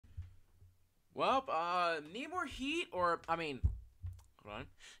Well, need more heat, or, hold on.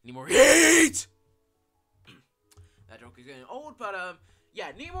 Need more heat! That joke is getting old, but, yeah,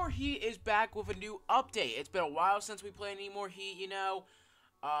 Need More Heat is back with a new update. It's been a while since we played Need More Heat, you know.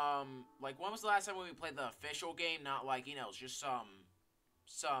 Like, when was the last time we played the official game? Not, like, you know, just some,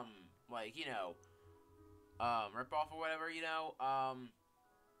 like, you know, ripoff or whatever, you know.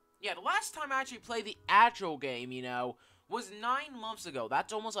 Yeah, the last time I actually played the actual game, you know, was 9 months ago.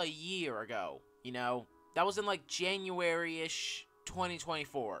 That's almost a year ago, you know. That was in, like, January-ish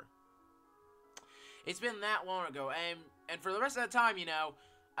 2024. It's been that long ago, and for the rest of the time, you know,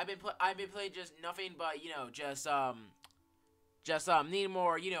 I've been playing just nothing but, you know, just need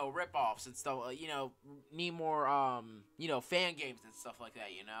more, you know, ripoffs and stuff, you know, need more, you know, fan games and stuff like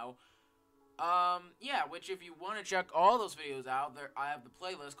that, you know. Yeah, which if you want to check all those videos out, I have the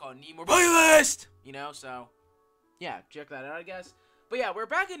playlist called Need More Playlist, you know, so, yeah, check that out, I guess. But yeah, we're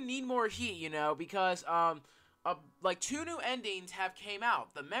back in Need More Heat, you know, because, like, 2 new endings have came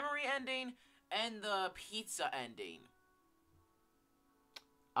out. The memory ending and the pizza ending.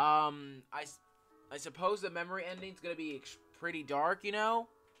 I suppose the memory ending's gonna be pretty dark, you know,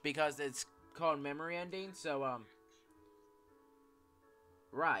 because it's called memory ending, so,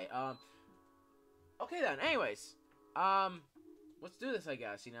 right, okay then, anyways, let's do this, I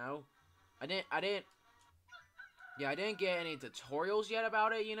guess, you know. I didn't get any tutorials yet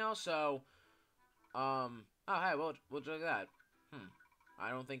about it, you know, so, oh, hey, we'll do that. I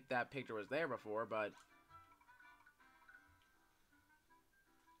don't think that picture was there before, but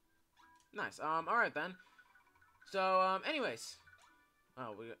nice. Alright then. So, anyways.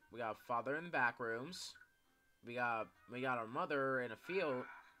 Oh, we got father in the back rooms. We got our mother in a field.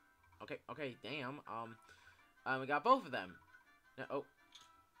 Okay, damn. We got both of them. Oh.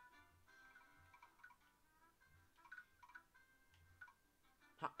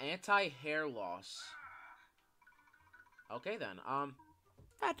 Anti-hair loss. Okay then,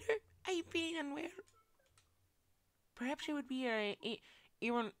 Father, are you feeling unwell? Perhaps it would be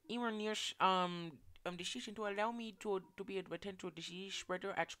erroneous decision to allow me to be a potential disease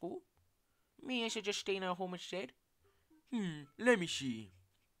spreader at school. May I suggest staying at home instead? Let me see.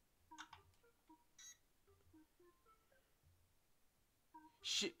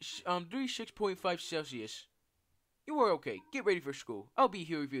 36.5 Celsius. You are okay. Get ready for school. I'll be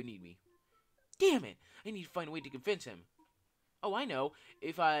here if you need me. Damn it! I need to find a way to convince him. Oh, I know.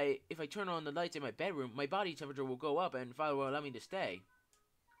 If I turn on the lights in my bedroom, my body temperature will go up and Father will allow me to stay.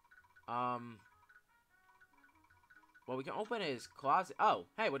 Well, we can open his closet. Oh,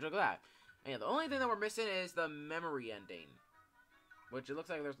 hey, look at that. And yeah, the only thing that we're missing is the memory ending. Which it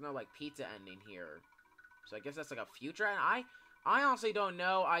looks like there's no, like, pizza ending here. So I guess that's, like, a future end. I honestly don't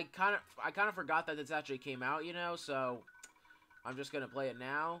know. I kind of forgot that this actually came out, you know, so I'm just gonna play it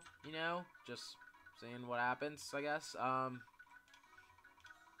now, you know? Just seeing what happens, I guess.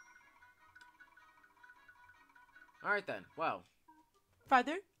 Alright then, well.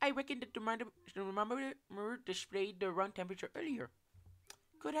 Father, I reckon that the thermometer displayed the wrong temperature earlier.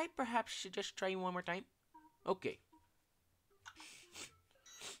 Could I perhaps just try one more time? Okay.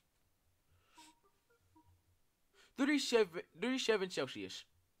 $37 Celsius.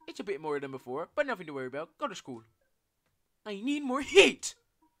 It's a bit more than before, but nothing to worry about. Go to school. I need more heat!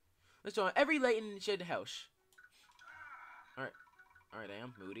 Let's on every light inside the house. Alright, I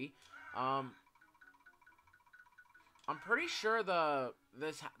am moody. I'm pretty sure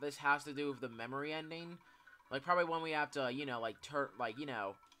this has to do with the memory ending. Like, probably when we have to, you know, like,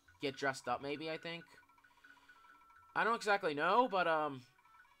 get dressed up, maybe, I think. I don't exactly know, but,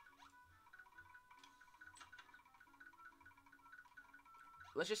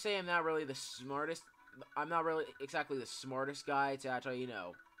 let's just say I'm not really the smartest. I'm not really exactly the smartest guy to actually, you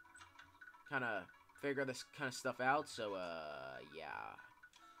know, kind of figure this kind of stuff out, so, yeah.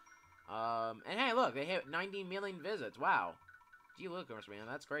 And hey, look, they hit 90 million visits. Wow. Gee willikers, man,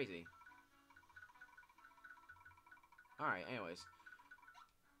 that's crazy. Alright, anyways.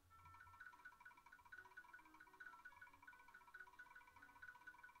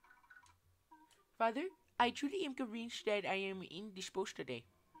 Father, I truly am convinced that I am indisposed today.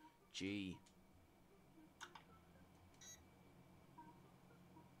 Gee.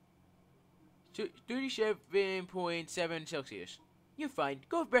 So, 37.7 Celsius. You're fine.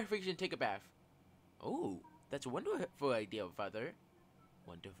 Go have breakfast and take a bath. Oh, that's a wonderful idea, Father.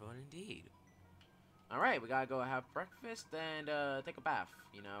 Wonderful indeed. Alright, we gotta go have breakfast and take a bath,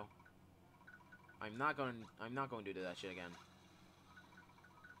 you know. I'm not going to do that shit again.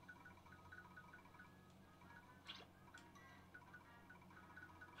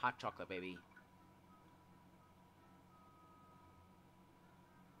 Hot chocolate, baby.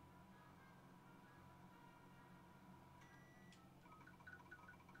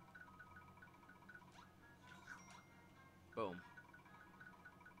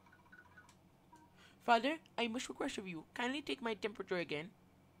 Father, I must request of you. Kindly take my temperature again.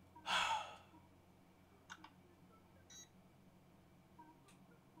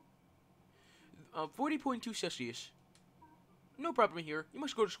 40.2 Celsius. No problem here. You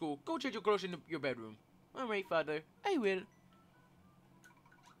must go to school. Go change your clothes in your bedroom. Alright, Father. I will.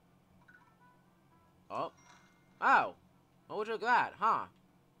 Oh. Oh. What was that, huh?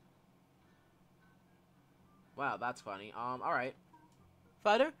 Wow, that's funny. Alright.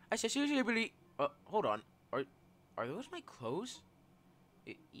 Father, I sincerely believe... Hold on. Are those my clothes?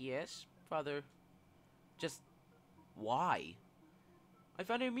 Yes, Father. Just... why? I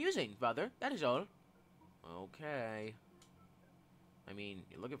found it amusing, Father. That is all. Okay. I mean,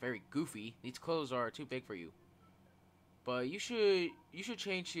 you're looking very goofy. These clothes are too big for you. But you should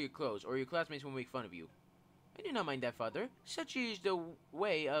change to your clothes, or your classmates will make fun of you. I do not mind that, Father. Such is the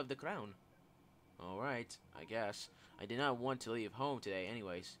way of the crown. Alright, I guess. I did not want to leave home today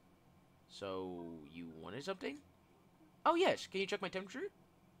anyways. So, you wanted something? Oh, yes. Can you check my temperature?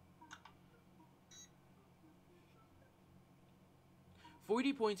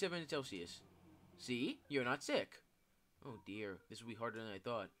 40.7 Celsius. See? You're not sick. Oh dear, this will be harder than I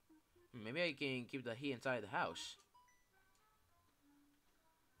thought. Maybe I can keep the heat inside the house.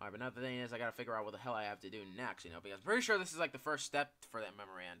 Alright, but now the thing is, I gotta figure out what the hell I have to do next, you know, because I'm pretty sure this is like the first step for that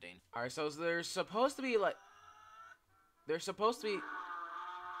memory ending. Alright, so there's supposed to be like... There's supposed to be...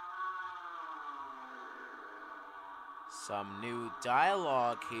 some new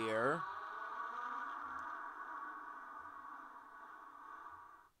dialogue here.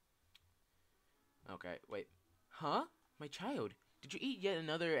 Okay, wait. Huh? My child, did you eat yet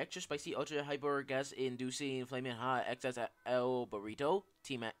another extra spicy ultra hyper gas inducing flaming hot XXL burrito?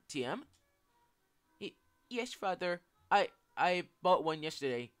 TM? Yes, Father. I bought one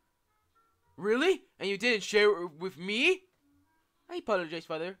yesterday. Really? And you didn't share it with me? I apologize,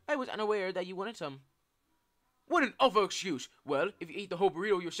 Father. I was unaware that you wanted some. What an awful excuse. Well, if you eat the whole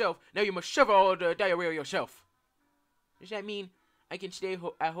burrito yourself, now you must shovel all the diarrhea yourself. Does that mean I can stay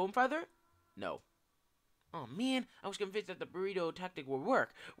at home, Father? No. Oh man, I was convinced that the burrito tactic would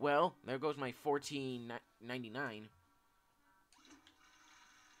work. Well, there goes my $14.99.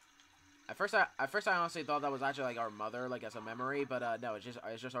 At first I honestly thought that was actually like our mother, like as a memory, but no, it's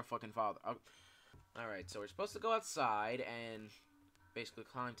just our fucking father. All right, so we're supposed to go outside and basically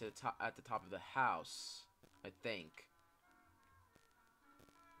climb to the top at the top of the house, I think.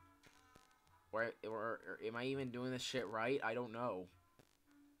 Or am I even doing this shit right? I don't know.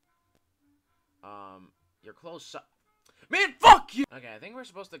 Your clothes suck. Man, fuck you! Okay, I think we're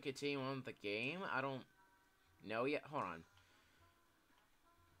supposed to continue on with the game. I don't know yet. Hold on.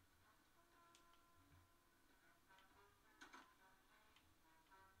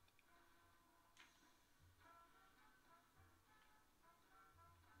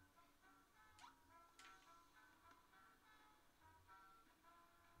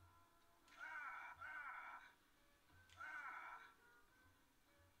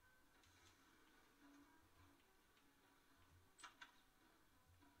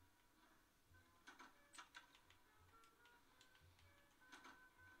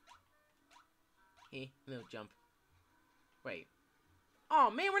 Hey, little jump. Wait.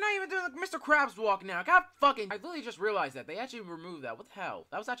 Oh man, we're not even doing the Mr. Krabs walk now. God fucking... I literally just realized that. They actually removed that. What the hell?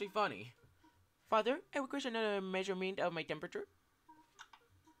 That was actually funny. Father, I request another measurement of my temperature.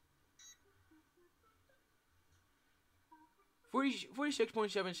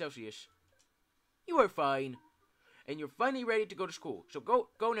 46.7 Celsius. You are fine. And you're finally ready to go to school. So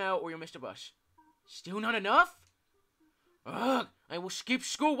go now or you'll miss the bus. Still not enough? Ugh, I will skip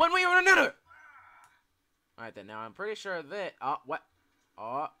school one way or another. Alright then, now I'm pretty sure that... what?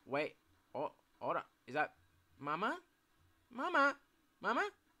 Oh, wait. Oh, hold on. Is that... Mama? Mama? Mama?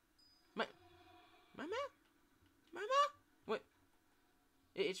 Mama? Mama? What?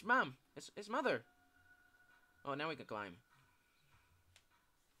 It's Mom. It's Mother. Oh, now we can climb.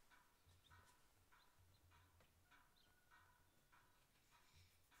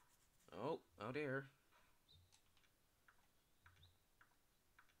 Oh dear.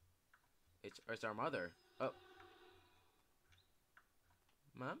 It's our mother. Oh.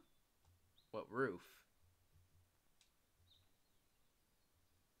 Mom? What roof?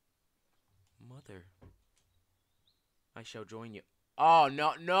 Mother. I shall join you. Oh,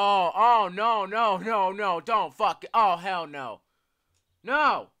 no. Oh, no. Don't fuck it. Oh, hell no.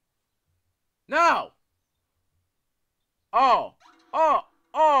 No. No. Oh.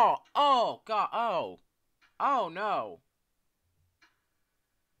 God. Oh, no.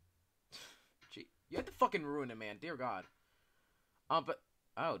 Gee, you had to fucking ruin it, man. Dear God. But...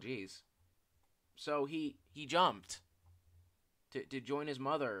 Oh, jeez. So he jumped to join his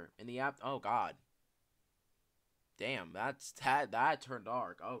mother in the app. Oh, God. Damn, that turned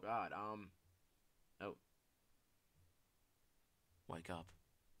dark. Oh god. Oh. Wake up.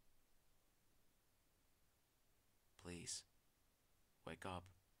 Please. Wake up.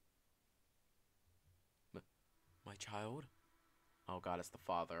 My child? Oh god, it's the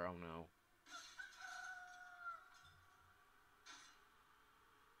father. Oh no.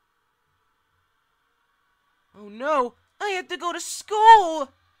 Oh no! I have to go to school!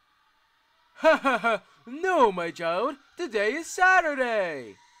 Ha ha ha! No, my child! Today is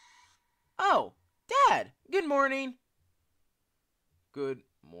Saturday! Oh, Dad! Good morning! Good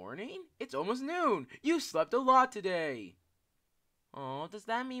morning? It's almost noon! You slept a lot today! Oh, does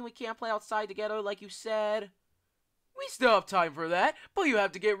that mean we can't play outside together like you said? We still have time for that, but you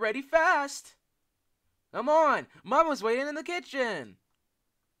have to get ready fast! Come on! Mama's waiting in the kitchen!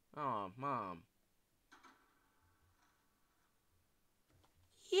 Oh, Mom.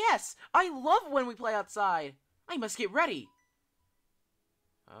 Yes! I love when we play outside! I must get ready!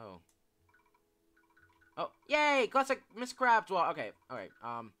 Oh. Oh, yay! Classic Miss Krabs. Well, okay, alright,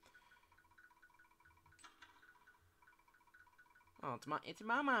 Oh, it's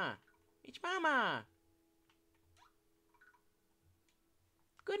Mama! It's Mama!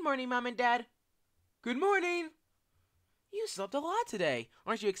 Good morning, Mom and Dad! Good morning! You slept a lot today.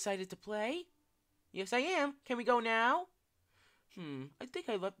 Aren't you excited to play? Yes, I am. Can we go now? I think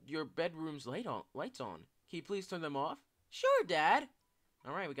I left your bedroom's lights on. Can you please turn them off? Sure, Dad.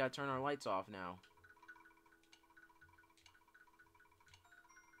 Alright, we gotta turn our lights off now.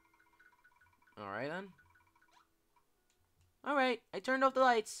 Alright then. Alright, I turned off the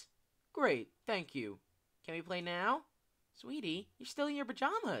lights. Great, thank you. Can we play now? Sweetie, you're still in your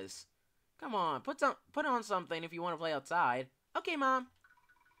pajamas. Come on, put on something if you want to play outside. Okay, Mom.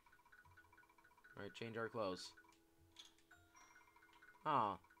 Alright, change our clothes.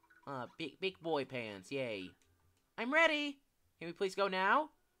 Aw, big boy pants, yay. I'm ready. Can we please go now?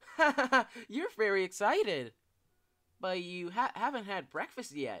 You're very excited. But you haven't had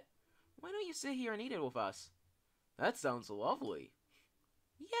breakfast yet. Why don't you sit here and eat it with us? That sounds lovely.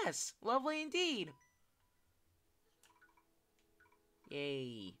 Yes, lovely indeed.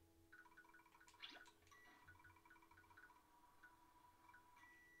 Yay.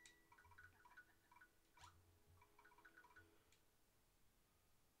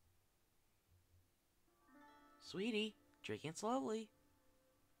 Sweetie, drink it slowly.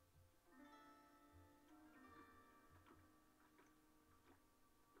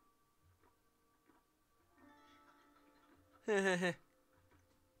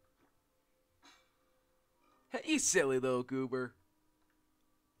 You silly little goober.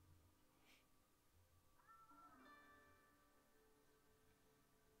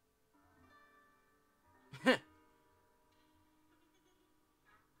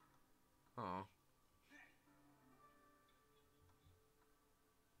 Aw.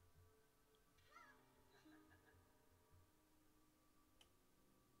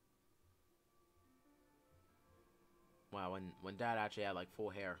 Wow, when Dad actually had like full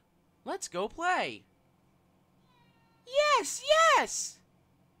hair. Let's go play. Yes, yes.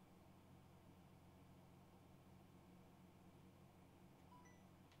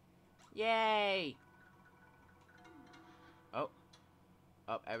 Yay. Oh.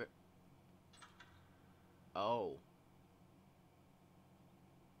 Oh, Oh.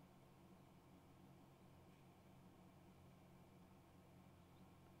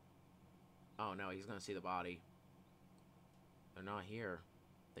 Oh no, he's gonna see the body. They're not here.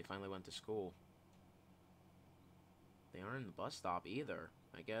 They finally went to school. They aren't in the bus stop either.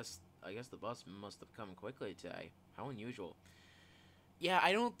 I guess the bus must have come quickly today. How unusual. Yeah,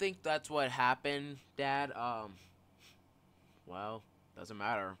 I don't think that's what happened, Dad. Well, doesn't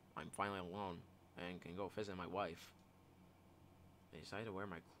matter. I'm finally alone and can go visit my wife. I decided to wear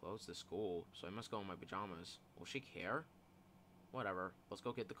my clothes to school, so I must go in my pajamas. Will she care? Whatever. Let's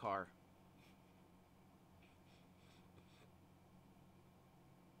go get the car.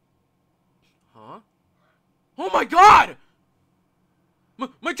 Huh? Oh my god!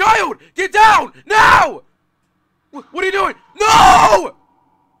 My child! Get down! Now! What are you doing? No!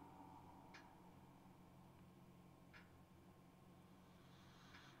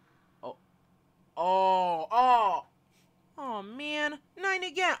 Oh. Oh, man. 9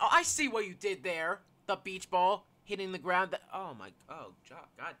 again. Oh, I see what you did there. The beach ball hitting the ground. Oh,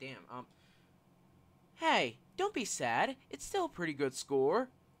 god damn. Hey, don't be sad. It's still a pretty good score.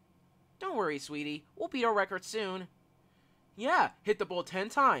 Don't worry, sweetie. We'll beat our record soon. Yeah, hit the ball 10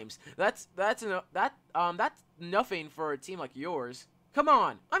 times. That's nothing for a team like yours. Come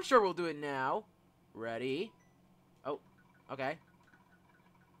on, I'm sure we'll do it now. Ready? Oh, okay.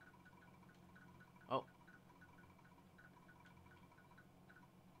 Oh.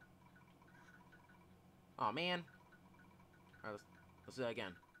 Oh man. Alright, let's do that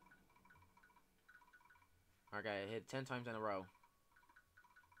again. Alright, I hit 10 times in a row.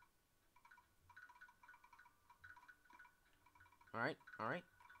 Alright, alright.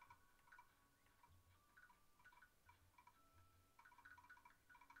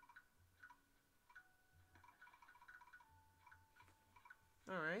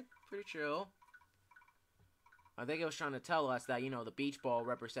 Alright, pretty chill. I think it was trying to tell us that, you know, the beach ball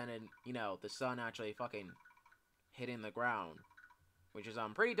represented, you know, the sun actually fucking hitting the ground. Which is,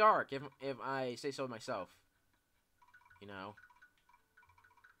 pretty dark, if I say so myself. You know?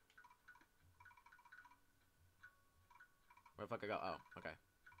 Where the fuck I go? Oh, okay.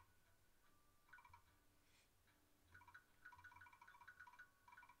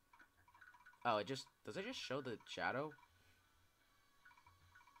 Oh, does it just show the shadow?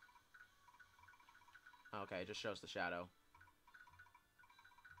 Okay, it just shows the shadow.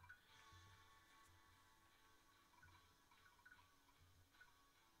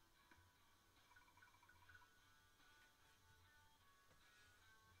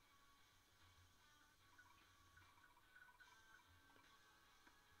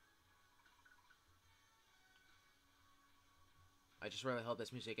 I just really hope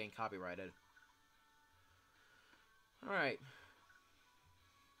this music ain't copyrighted. Alright.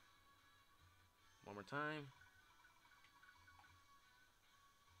 One more time.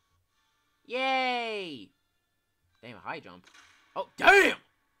 Yay! Damn, a high jump. Oh, damn!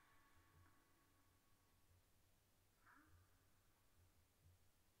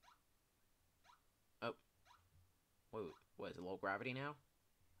 Oh. Wait, what, is it low gravity now?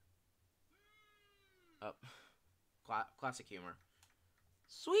 Oh. Classic humor.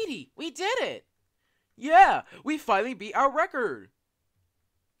 Sweetie, we did it! Yeah, we finally beat our record!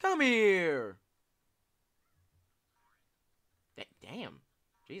 Come here! Damn.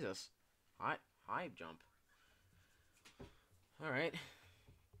 Jesus. High jump. Alright.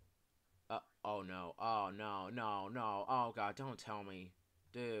 Oh no. Oh no, no, no. Oh god, don't tell me.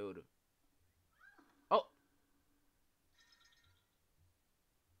 Dude. Oh!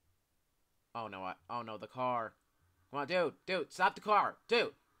 Oh no, oh no, the car. Come on, dude, stop the car.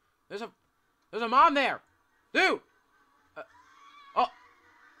 Dude! There's a mom there! Dude! Oh!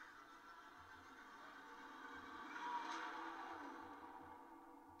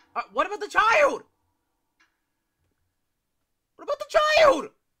 What about the child? What about the child?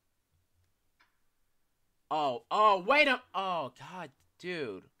 Oh, wait a... Oh, god,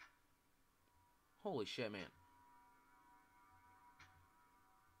 dude. Holy shit, man.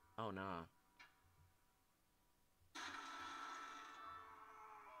 Oh, nah.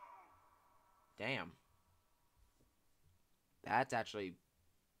 Damn. That's actually...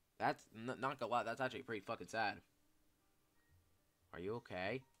 That's... Not gonna lie, that's actually pretty fucking sad. Are you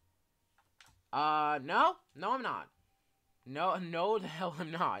okay? No? No, I'm not. No, the hell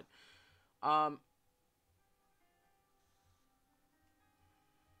I'm not.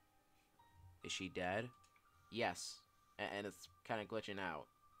 Is she dead? Yes. And it's kind of glitching out.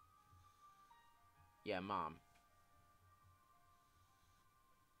 Yeah, Mom.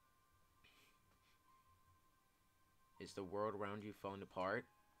 Is the world around you falling apart?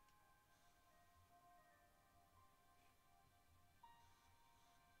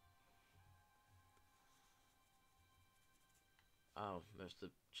 Oh, there's the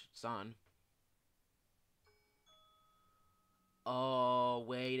sun. Oh,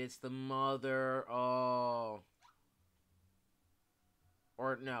 wait, it's the mother. Oh.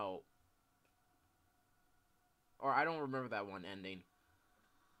 Or, no. Or, I don't remember that one ending.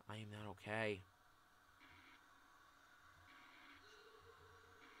 I am not okay.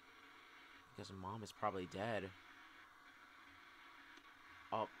 Because Mom is probably dead.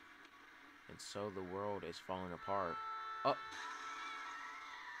 Oh. And so the world is falling apart. Oh.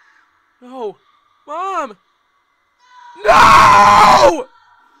 No! Mom! No!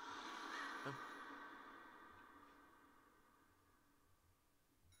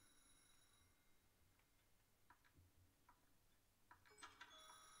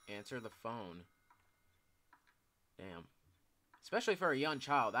 Answer the phone. Damn. Especially for a young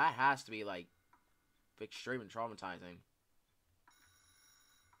child, that has to be, like, extremely traumatizing.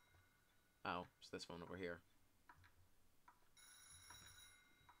 Oh, it's this phone over here.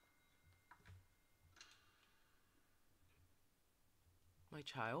 My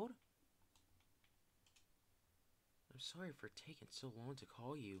child? I'm sorry for taking so long to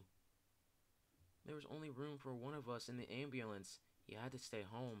call you. There was only room for one of us in the ambulance. He had to stay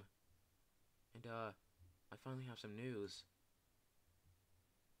home. And, I finally have some news.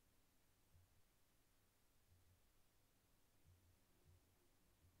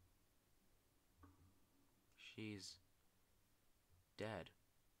 She's dead.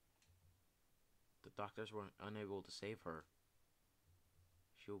 The doctors were unable to save her.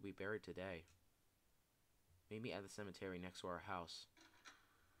 She will be buried today. Meet me at the cemetery next to our house.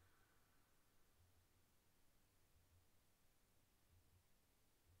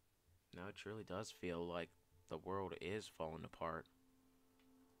 Now it truly does feel like the world is falling apart.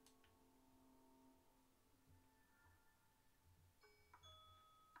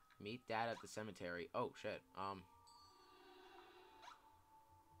 Meet Dad at the cemetery. Oh, shit.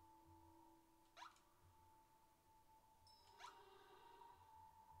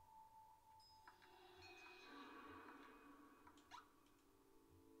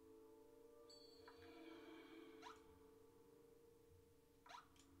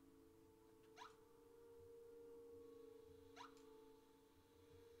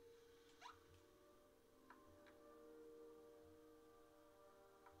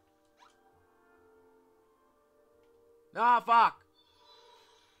 Ah, fuck!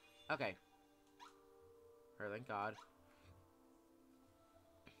 Okay. Thank God.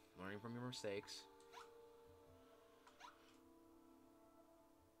 Learning from your mistakes.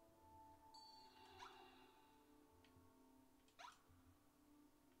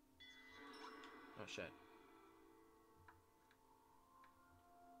 Oh, shit.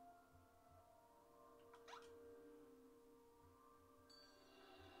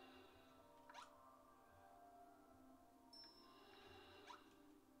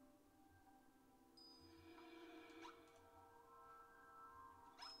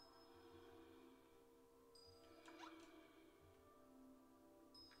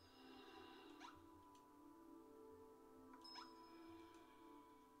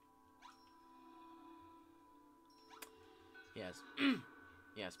 Yes.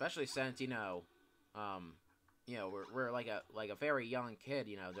 Yeah, especially since, we're like a very young kid,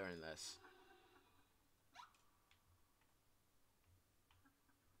 during this.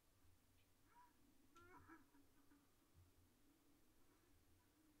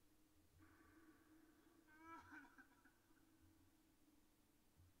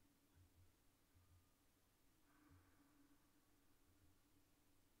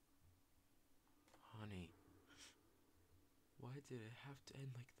 Honey, why did it have to end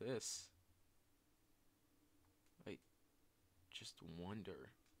like this? I just wonder,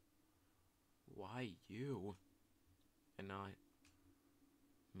 why you and not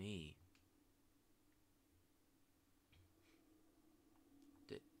me?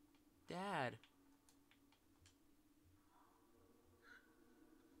 Dad.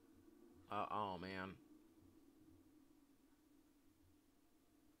 Oh man.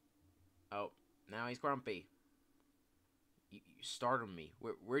 Oh, now he's grumpy. You startled me.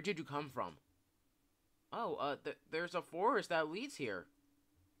 Where did you come from? Oh, there's a forest that leads here.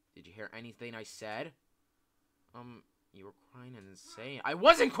 Did you hear anything I said? You were crying and saying... I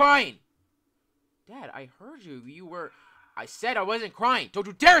wasn't crying! Dad, I heard you. You were... I said I wasn't crying. Don't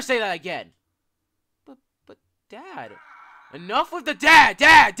you dare say that again! But, Dad... Enough with the dad!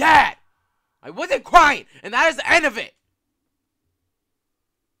 Dad! I wasn't crying, and that is the end of it!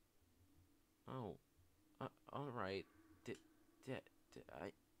 Oh. Alright.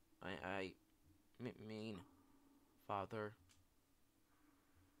 I mean... Father...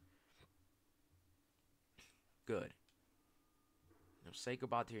 Good. Now say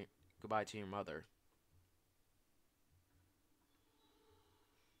goodbye to your mother.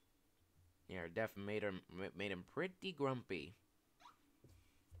 Yeah, Def made him pretty grumpy.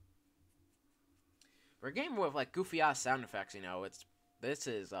 For a game with like goofy ass sound effects, this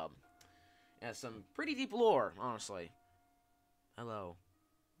is has some pretty deep lore, honestly. Hello,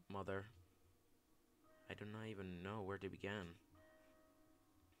 Mother. I do not even know where to begin.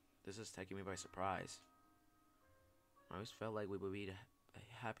 This is taking me by surprise. I always felt like we would be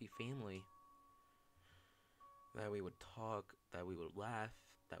a happy family. That we would talk, that we would laugh,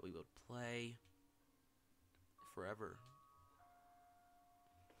 that we would play forever.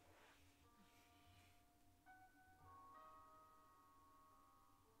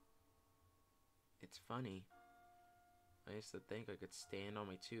 It's funny. I used to think I could stand on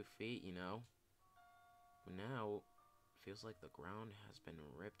my 2 feet, But now, it feels like the ground has been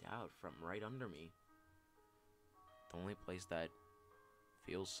ripped out from right under me. The only place that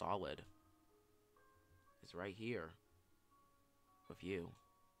feels solid is right here with you.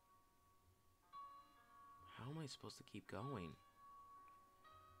 How am I supposed to keep going?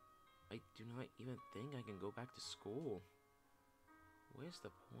 I do not even think I can go back to school. Where's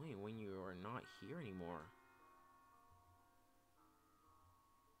the point when you are not here anymore?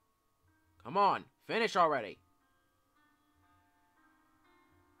 Come on, finish already!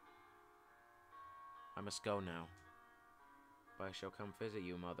 I must go now. But I shall come visit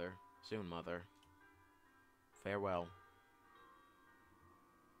you, Mother. Soon, Mother. Farewell.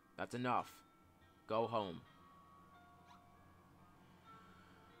 That's enough. Go home.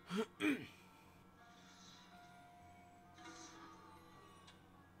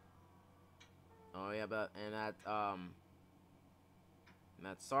 Oh yeah, but and that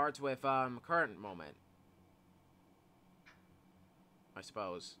starts with current moment, I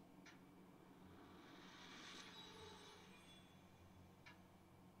suppose.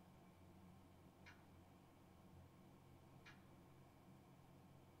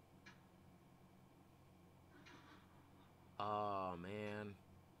 Oh man.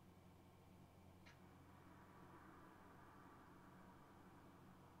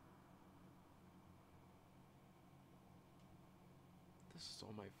 This is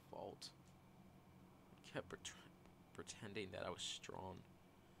all my fault. I kept pretending that I was strong.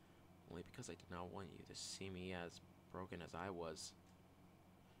 Only because I did not want you to see me as broken as I was.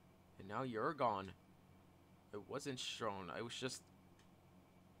 And now you're gone. I wasn't strong. I was just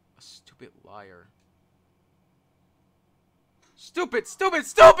a stupid liar. Stupid! Stupid!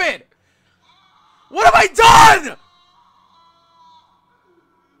 Stupid! What have I done?!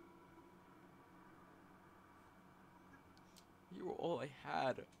 You were all I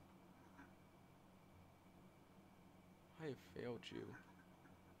had. I have failed you.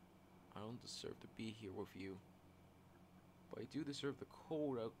 I don't deserve to be here with you. But I do deserve the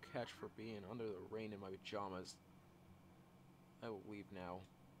cold I'll catch for being under the rain in my pajamas. I will leave now.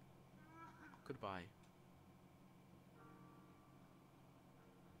 Goodbye.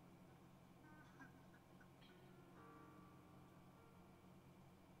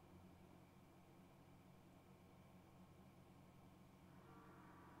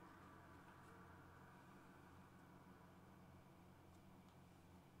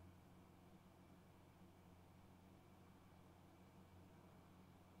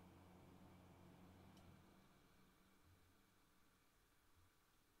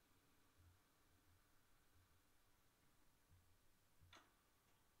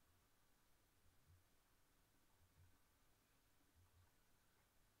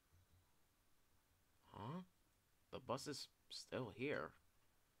 Huh? The bus is still here.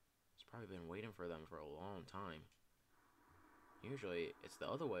 It's probably been waiting for them for a long time. Usually, it's the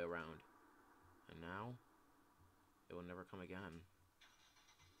other way around. And now, it will never come again.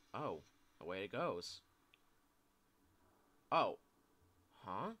 Oh, away it goes. Oh.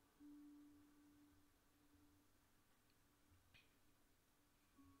 Huh?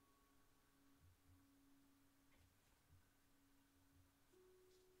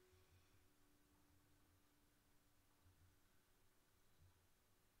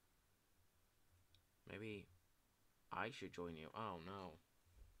 Maybe I should join you. Oh, no.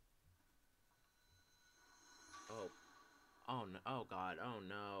 Oh. Oh, no. Oh, God. Oh,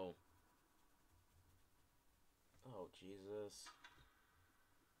 no. Oh, Jesus.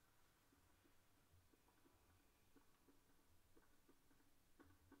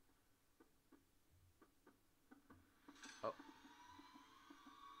 Oh.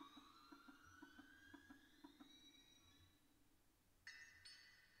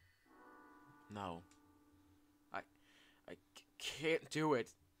 No. I can't do it.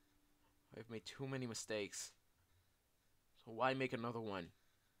 I've made too many mistakes. So why make another one?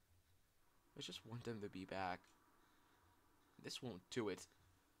 I just want them to be back. This won't do it.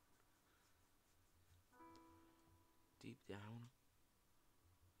 Deep down,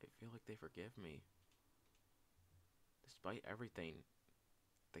 I feel like they forgive me. Despite everything,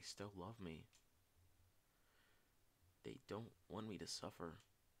 they still love me. They don't want me to suffer.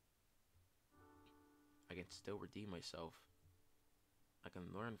 I can still redeem myself. I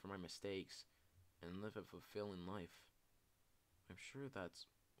can learn from my mistakes and live a fulfilling life. I'm sure that's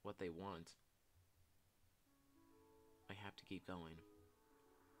what they want. I have to keep going.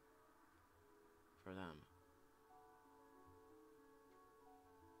 For them.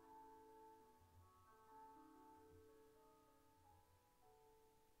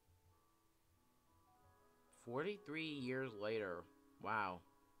 "43 years later." Wow.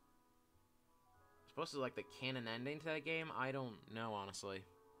 Supposed to like the canon ending to that game? I don't know, honestly.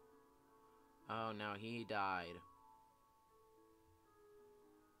 Oh, no, he died.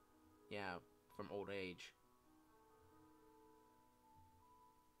 Yeah, from old age.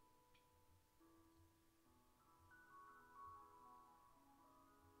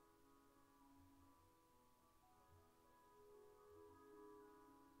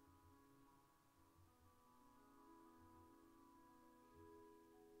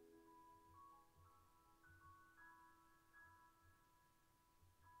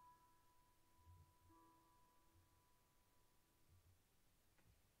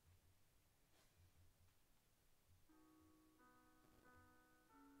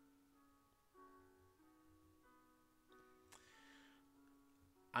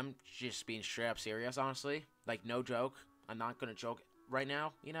 I'm just being straight up serious, honestly. Like, no joke. I'm not gonna joke right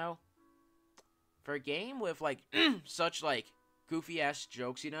now, you know? For a game with, like, such, like, goofy-ass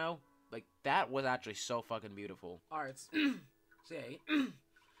jokes, you know? Like, that was actually so fucking beautiful. Alright. So,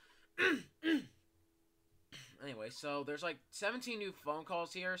 Anyway, so there's, like, 17 new phone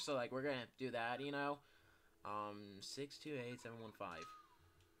calls here, so, like, we're gonna do that, you know? 628-715.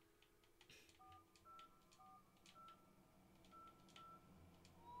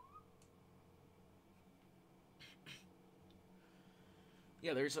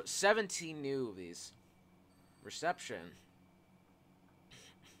 Yeah, there's 17 new of these. Reception.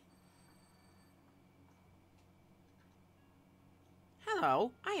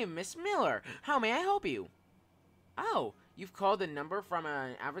 Hello, I am Miss Miller. How may I help you? Oh, you've called the number from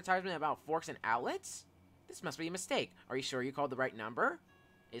an advertisement about forks and outlets? This must be a mistake. Are you sure you called the right number?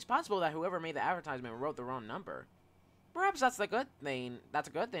 It's possible that whoever made the advertisement wrote the wrong number. Perhaps that's a good thing. That's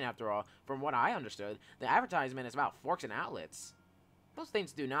a good thing after all. From what I understood, the advertisement is about forks and outlets. Those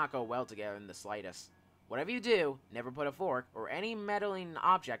things do not go well together in the slightest. Whatever you do, never put a fork or any meddling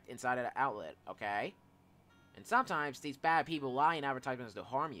object inside an outlet, okay? And sometimes these bad people lie in advertisements to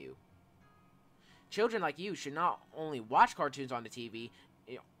harm you. Children like you should not only watch cartoons on the TV,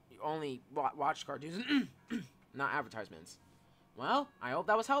 only watch cartoons, not advertisements. Well, I hope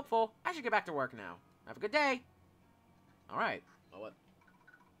that was helpful. I should get back to work now. Have a good day. Alright. Oh, what?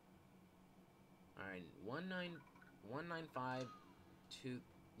 Alright, 195 2.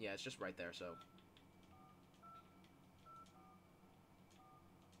 Yeah, it's just right there, so.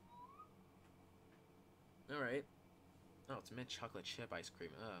 Alright. Oh, it's mint chocolate chip ice cream.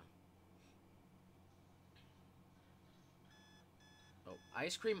 Ugh. Oh,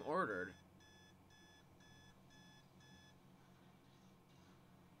 ice cream ordered.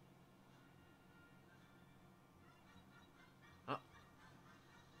 Oh.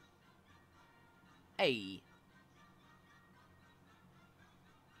 Hey.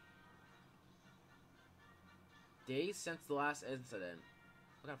 Days since the last incident.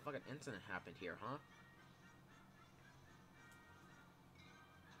 What kind of fucking incident happened here, huh?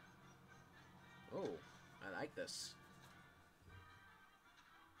 Oh, I like this.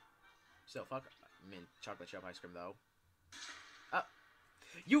 Still, fuck mint chocolate chip ice cream, though.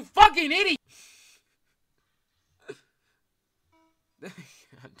 You fucking idiot! God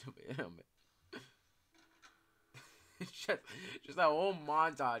damn it. just that whole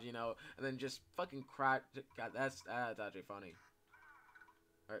montage, you know, and then just fucking crack. God, that's actually funny.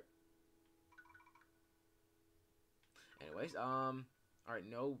 Alright. Anyways, alright,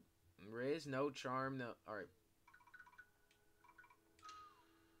 no Riz, no charm, no. Alright.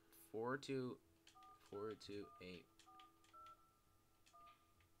 428.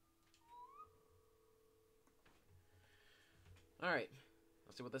 Alright.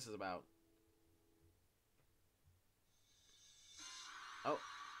 Let's see what this is about. Oh.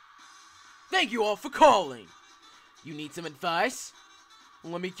 Thank you all for calling! You need some advice?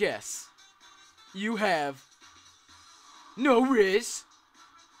 Let me guess. You have no Riz,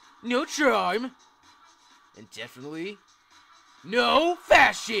 no charm, and definitely no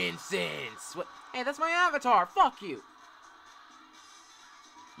fashion sense. What? Hey, that's my avatar. Fuck you.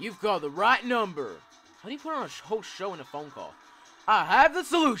 You've called the right number. How do you put on a whole show in a phone call? I have the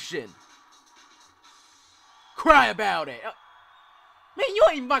solution. Cry about it. Man, you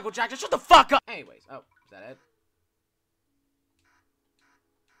ain't Michael Jackson. Shut the fuck up. Anyways, oh, is that it?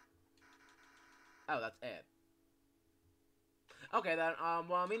 Oh, that's it. Okay, then,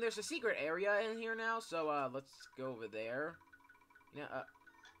 well, I mean, there's a secret area in here now, so, let's go over there. Yeah,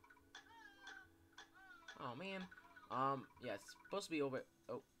 oh, man. Yeah, it's supposed to be over...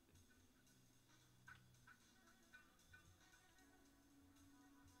 Oh.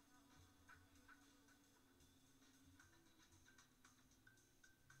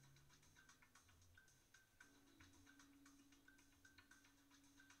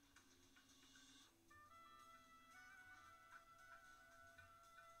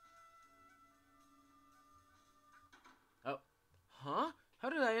 Oh. Huh? How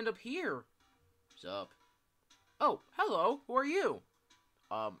did I end up here? What's up? Oh, hello. Who are you?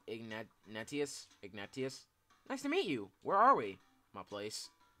 Ignatius? Ignatius? Nice to meet you. Where are we? My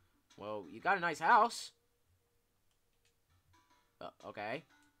place. Well, you got a nice house. Okay.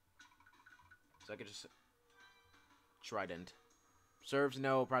 So I could just... Trident. Serves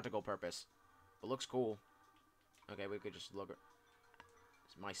no practical purpose. But looks cool. Okay, we could just look at...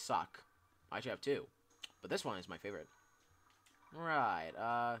 It's my sock. I actually have two. But this one is my favorite. Right,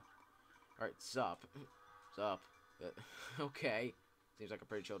 Alright, sup. Sup. Okay. Seems like a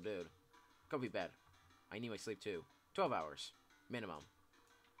pretty chill dude. Comfy bed. I need my sleep too. 12 hours. Minimum.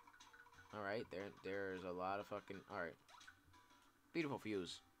 Alright, there's a lot of fucking... Alright. Beautiful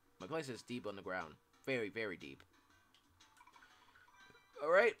views. My place is deep on the ground. Very, very deep.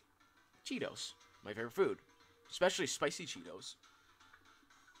 Alright. Cheetos. My favorite food. Especially spicy Cheetos.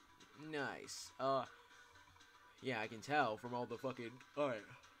 Nice. Yeah, I can tell from all the fucking... Alright.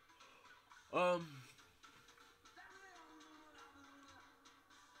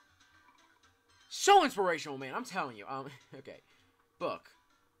 So inspirational, man. I'm telling you. Okay. Book.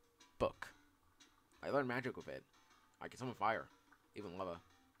 I learned magic with it. I can summon fire. Even lava.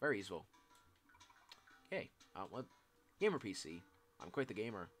 Very useful. Okay. What? Gamer PC. I'm quite the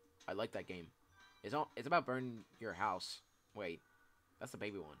gamer. I like that game. It's about burning your house. Wait. That's the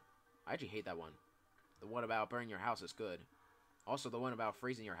baby one. I actually hate that one. The one about burning your house is good. Also, the one about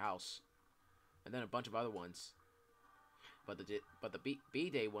freezing your house. And then a bunch of other ones. But the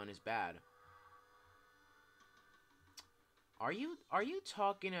B-Day one is bad. Are you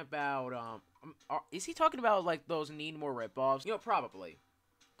talking about, is he talking about, like, those Need More ripoffs? You know, probably.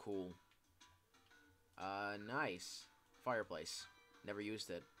 Cool. Nice. Fireplace. Never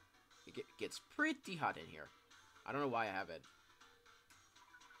used it. It gets pretty hot in here. I don't know why I have it.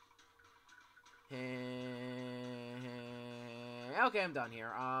 Okay, I'm done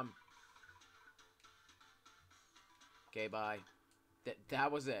here. Okay, bye.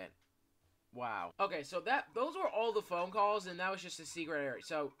 That was it. Wow. Okay, so those were all the phone calls, and that was just a secret area.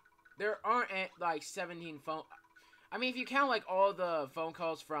 So, there aren't, like, 17 phone... I mean, if you count, like, all the phone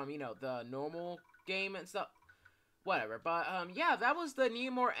calls from, you know, the normal game and stuff. Whatever. But, yeah, that was the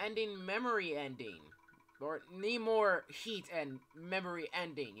Need More ending memory ending. Or Need More heat and memory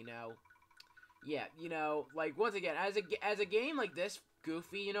ending, you know. Yeah, you know, like, once again, as a game like this,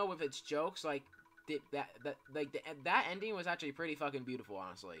 goofy, you know, with its jokes, like, that ending was actually pretty fucking beautiful,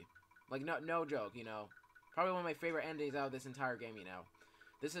 honestly. Like, no joke, you know. Probably one of my favorite endings out of this entire game, you know.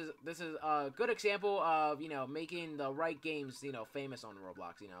 This is a good example of, you know, making the right games, you know, famous on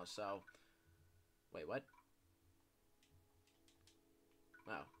Roblox, you know, so... Wait, what?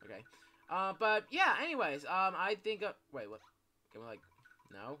 Oh, okay. But, yeah, anyways, I think, wait, what? Can we, like,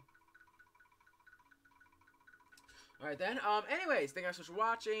 no? Alright, then, anyways, thank you guys for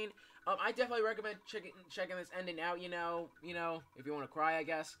watching. I definitely recommend checking this ending out, you know, if you want to cry, I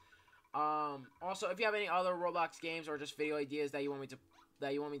guess. Also, if you have any other Roblox games or just video ideas that you want me to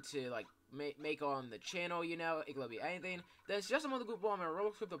like make on the channel, you know, it could be anything. Then suggest them on the group on my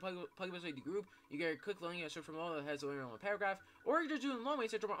Roblox group, the PuggyPugsonYT group. You can click the link and search from below that has the link on the paragraph, or you can just do it long way,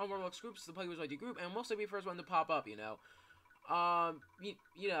 search from my own Roblox groups, the PuggyPugsonYT group, and most of be the first one to pop up, you know. And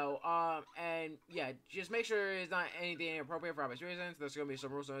yeah, just make sure it's not anything inappropriate for obvious reasons. There's gonna be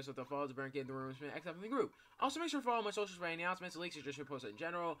some rules with the follow to burn in the room, except from the group. Also, make sure to follow my socials for any announcements, links, or just repost it in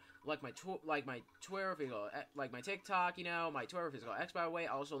general, like my Twitter, if you go, like my TikTok, you know, my Twitter, if it's called X by the way.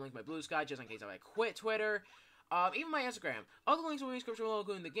 Also, link my Blue Sky just in case I quit Twitter. Even my Instagram. All the links will be in the description below,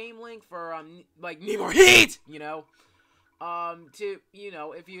 including the game link for like Need More Heat, you know. To you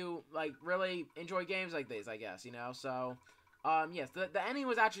know, if you like really enjoy games like this, I guess, you know, so. Yes, the ending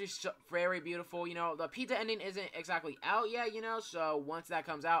was actually very beautiful, you know. The pizza ending isn't exactly out yet, you know, so once that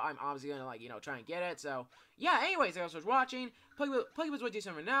comes out, I'm obviously gonna, like, you know, try and get it, so, yeah, anyways, thanks for watching, PuggyPugsonYT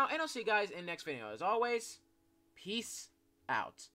for now, and I'll see you guys in the next video. As always, peace out.